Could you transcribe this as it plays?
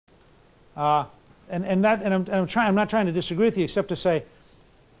I'm not trying to disagree with you, except to say,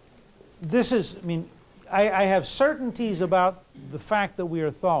 this is, I mean, I have certainties about the fact that we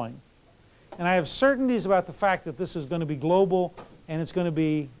are thawing, and I have certainties about the fact that this is going to be global and it's going to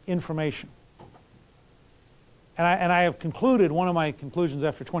be information. And I have concluded, one of my conclusions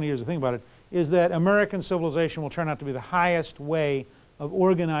after 20 years of thinking about it, is that American civilization will turn out to be the highest way of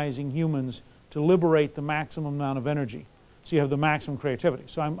organizing humans to liberate the maximum amount of energy. So you have the maximum creativity.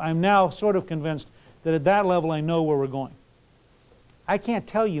 So I'm now sort of convinced that at that level I know where we're going. I can't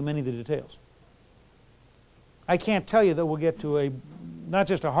tell you many of the details. I can't tell you that we'll get to a, not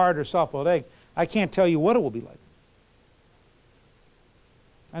just a hard or soft-boiled egg, I can't tell you what it will be like.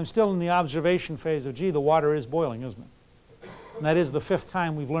 I'm still in the observation phase of, gee, the water is boiling, isn't it? And that is the 5th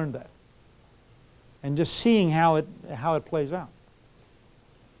time we've learned that. And just seeing how it plays out.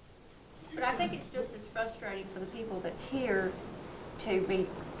 But I think it's just as frustrating for the people that's here to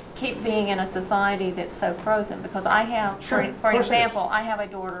keep being in a society that's so frozen. Because I have, for example, I have a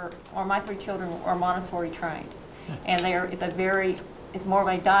daughter, or my 3 children are Montessori trained, and it's more of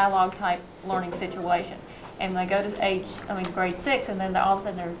a dialogue type learning situation. And they go to grade 6, and then all of a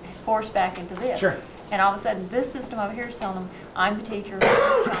sudden they're forced back into this. Sure. And all of a sudden this system over here is telling them, I'm the teacher, I'm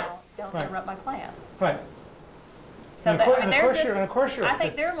the child, don't interrupt my class. Right. So and of course you're. I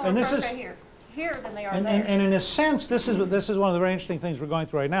think they're more frustrated here than they are there. And in a sense, this is one of the very interesting things we're going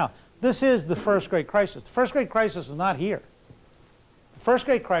through right now. This is the first great crisis. The first great crisis is not here. The first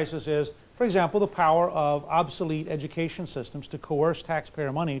great crisis is, for example, the power of obsolete education systems to coerce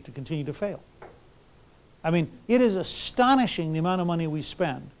taxpayer money to continue to fail. I mean, it is astonishing the amount of money we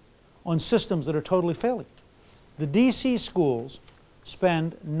spend on systems that are totally failing. The DC schools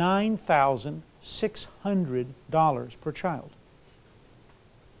spend $9,600 per child.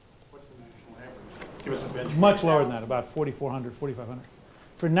 What's the national average? Give us a benchmark. Much lower than that, about $4,400, $4,500.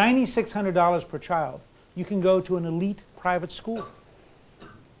 For $9,600 per child, you can go to an elite private school.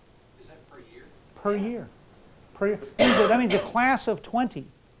 Is that per year? Per year. Per year. That means a class of 20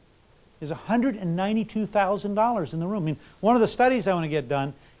 is $192,000 in the room. I mean, one of the studies I want to get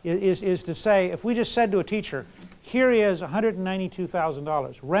done is to say, if we just said to a teacher, here is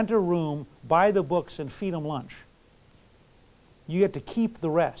 $192,000, rent a room, buy the books, and feed them lunch. You get to keep the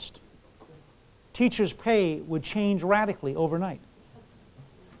rest. Teachers' pay would change radically overnight.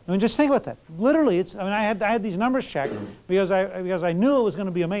 I mean, just think about that. Literally, I had these numbers checked because I knew it was going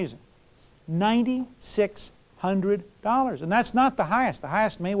to be amazing. $9,600. And that's not the highest. The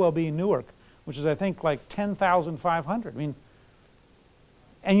highest may well be in Newark, which is, I think, like $10,500. I mean,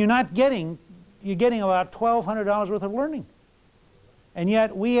 and you're getting about $1,200 worth of learning. And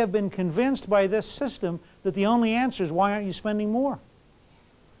yet we have been convinced by this system that the only answer is, why aren't you spending more?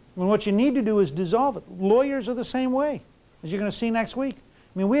 When what you need to do is dissolve it. Lawyers are the same way, as you're going to see next week.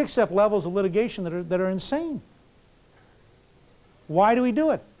 I mean, we accept levels of litigation that are insane. Why do we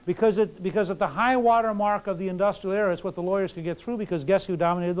do it? Because at the high water mark of the industrial era, it's what the lawyers could get through, because guess who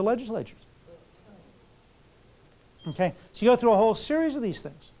dominated the legislatures? Okay, so you go through a whole series of these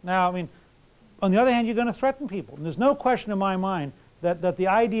things. Now, I mean, on the other hand, you're going to threaten people. And there's no question in my mind that the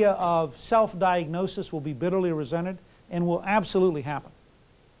idea of self-diagnosis will be bitterly resented and will absolutely happen.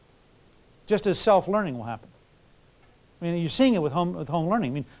 Just as self-learning will happen. I mean, you're seeing it with home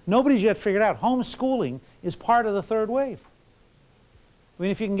learning. I mean, nobody's yet figured out homeschooling is part of the third wave. I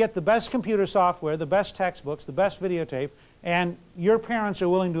mean, if you can get the best computer software, the best textbooks, the best videotape, and your parents are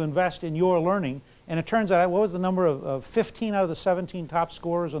willing to invest in your learning, and it turns out, what was the number of 15 out of the 17 top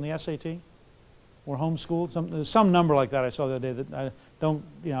scorers on the SAT were homeschooled? Some number like that I saw the other day that I don't,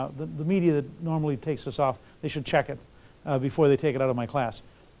 you know, the media that normally takes this off, they should check it before they take it out of my class.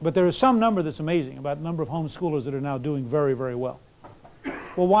 But there is some number that's amazing about the number of homeschoolers that are now doing very, very well.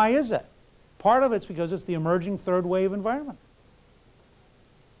 Well, why is that? Part of it's because it's the emerging third wave environment.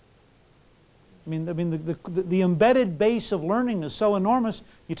 I mean, the embedded base of learning is so enormous,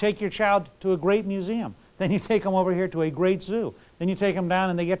 you take your child to a great museum. Then you take them over here to a great zoo. Then you take them down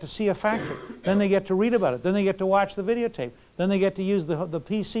and they get to see a factory. Then they get to read about it. Then they get to watch the videotape. Then they get to use the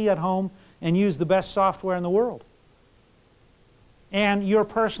PC at home and use the best software in the world. And you're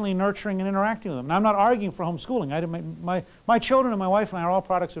personally nurturing and interacting with them. Now, I'm not arguing for homeschooling. My children and my wife and I are all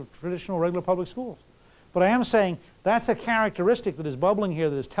products of traditional, regular public schools. But I am saying that's a characteristic that is bubbling here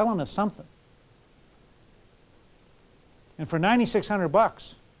that is telling us something. And for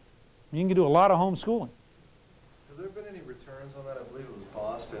 $9,600, you can do a lot of homeschooling. Have there been any returns on that? I believe it was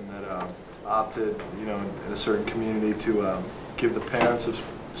Boston that opted, you know, in a certain community to give the parents of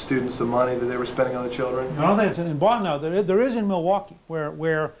students the money that they were spending on the children. I don't think it's in Boston. No, there is in Milwaukee,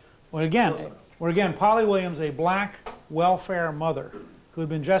 where again, Polly Williams, a black welfare mother, who had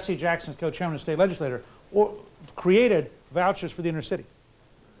been Jesse Jackson's co-chairman of the state legislature, created vouchers for the inner city.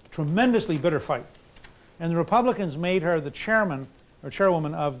 Tremendously bitter fight. And the Republicans made her the chairman or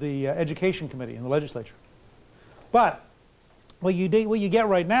chairwoman of the education committee in the legislature. But what you get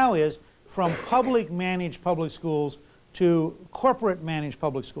right now is from public managed public schools to corporate managed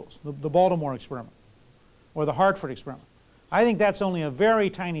public schools, the Baltimore experiment or the Hartford experiment. I think that's only a very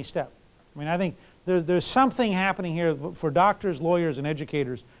tiny step. I mean, I think there's something happening here for doctors, lawyers, and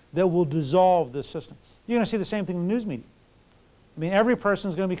educators that will dissolve this system. You're going to see the same thing in the news media. I mean, every person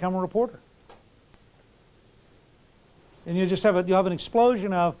is going to become a reporter. And you just have, you'll have an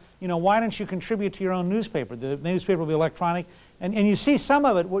explosion of, you know, why don't you contribute to your own newspaper? The newspaper will be electronic. And you see some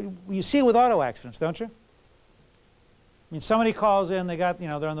of it, you see it with auto accidents, don't you? I mean, somebody calls in, they got, you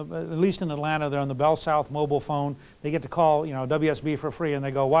know, they're on the, at least in Atlanta, they're on the Bell South mobile phone. They get to call, you know, WSB for free, and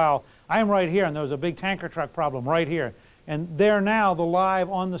they go, wow, I'm right here, and there was a big tanker truck problem right here. And they're now the live,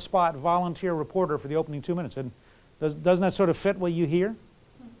 on-the-spot volunteer reporter for the opening 2 minutes. And doesn't that sort of fit what you hear?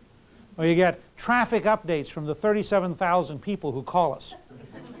 Or you get traffic updates from the 37,000 people who call us.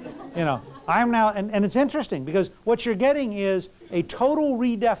 You know, I'm now, and it's interesting because what you're getting is a total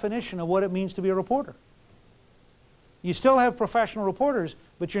redefinition of what it means to be a reporter. You still have professional reporters,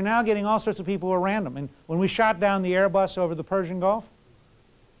 but you're now getting all sorts of people who are random. And when we shot down the Airbus over the Persian Gulf,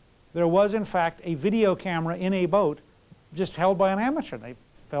 there was in fact a video camera in a boat just held by an amateur. They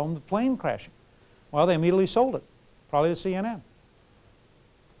filmed the plane crashing. Well, they immediately sold it, probably to CNN.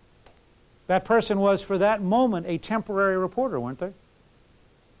 That person was, for that moment, a temporary reporter, weren't they?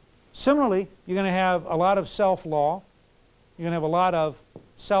 Similarly, you're going to have a lot of self-law. You're going to have a lot of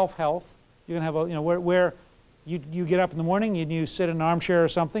self-health. You're going to have, a, you know, where you get up in the morning and you sit in an armchair or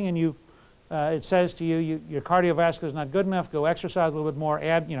something, and you, it says to you, your cardiovascular is not good enough. Go exercise a little bit more.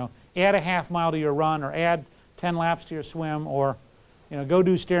 Add, you know, add a half mile to your run, or add 10 laps to your swim, or, you know, go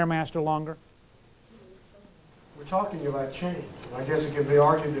do Stairmaster longer. We're talking about change. I guess it could be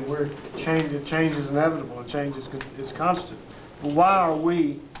argued that change is inevitable and change is constant. But why are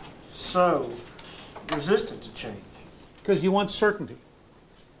we so resistant to change? Because you want certainty.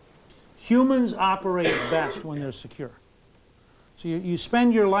 Humans operate best when they're secure. So you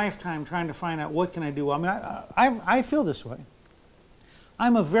spend your lifetime trying to find out, what can I do? I mean, I feel this way.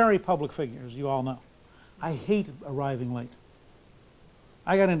 I'm a very public figure, as you all know. I hate arriving late.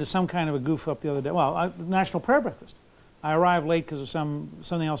 I got into some kind of a goof up the other day. Well, National Prayer Breakfast. I arrived late because of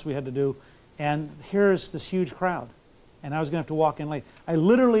something else we had to do, and here's this huge crowd, and I was going to have to walk in late. I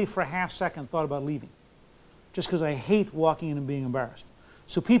literally, for a half second, thought about leaving, just because I hate walking in and being embarrassed.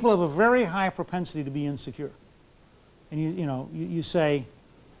 So people have a very high propensity to be insecure. And you say,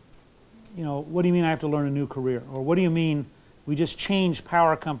 you know, what do you mean I have to learn a new career? Or what do you mean we just changed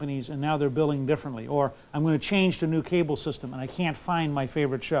power companies and now they're billing differently? Or I'm going to change to a new cable system and I can't find my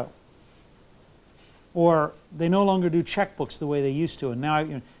favorite show. Or they no longer do checkbooks the way they used to. And now,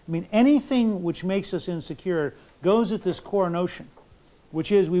 I mean, anything which makes us insecure goes at this core notion,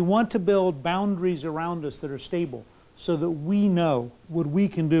 which is we want to build boundaries around us that are stable, so that we know what we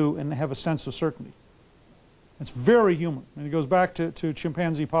can do and have a sense of certainty. It's very human. And it goes back to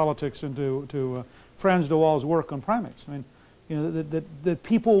chimpanzee politics and to Franz de Waal's work on primates. I mean, you know, that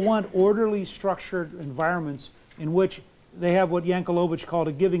people want orderly, structured environments in which they have what Yankelovich called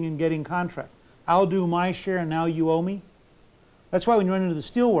a giving and getting contract. I'll do my share and now you owe me. That's why when you run into the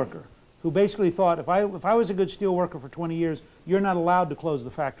steel worker, who basically thought, if I was a good steel worker for 20 years, you're not allowed to close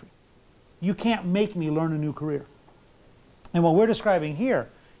the factory. You can't make me learn a new career. And what we're describing here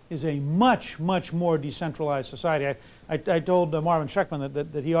is a much, much more decentralized society. I told Marvin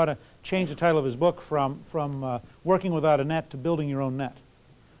Sheckman that he ought to change the title of his book from Working Without a Net to Building Your Own Net.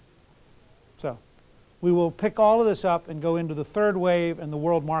 So we will pick all of this up and go into the third wave and the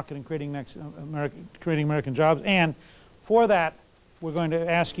world market and creating American jobs. And for that, we're going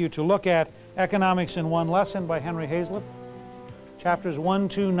to ask you to look at Economics in One Lesson by Henry Hazlitt, chapters 1,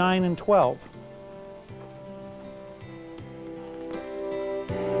 2, 9, and 12.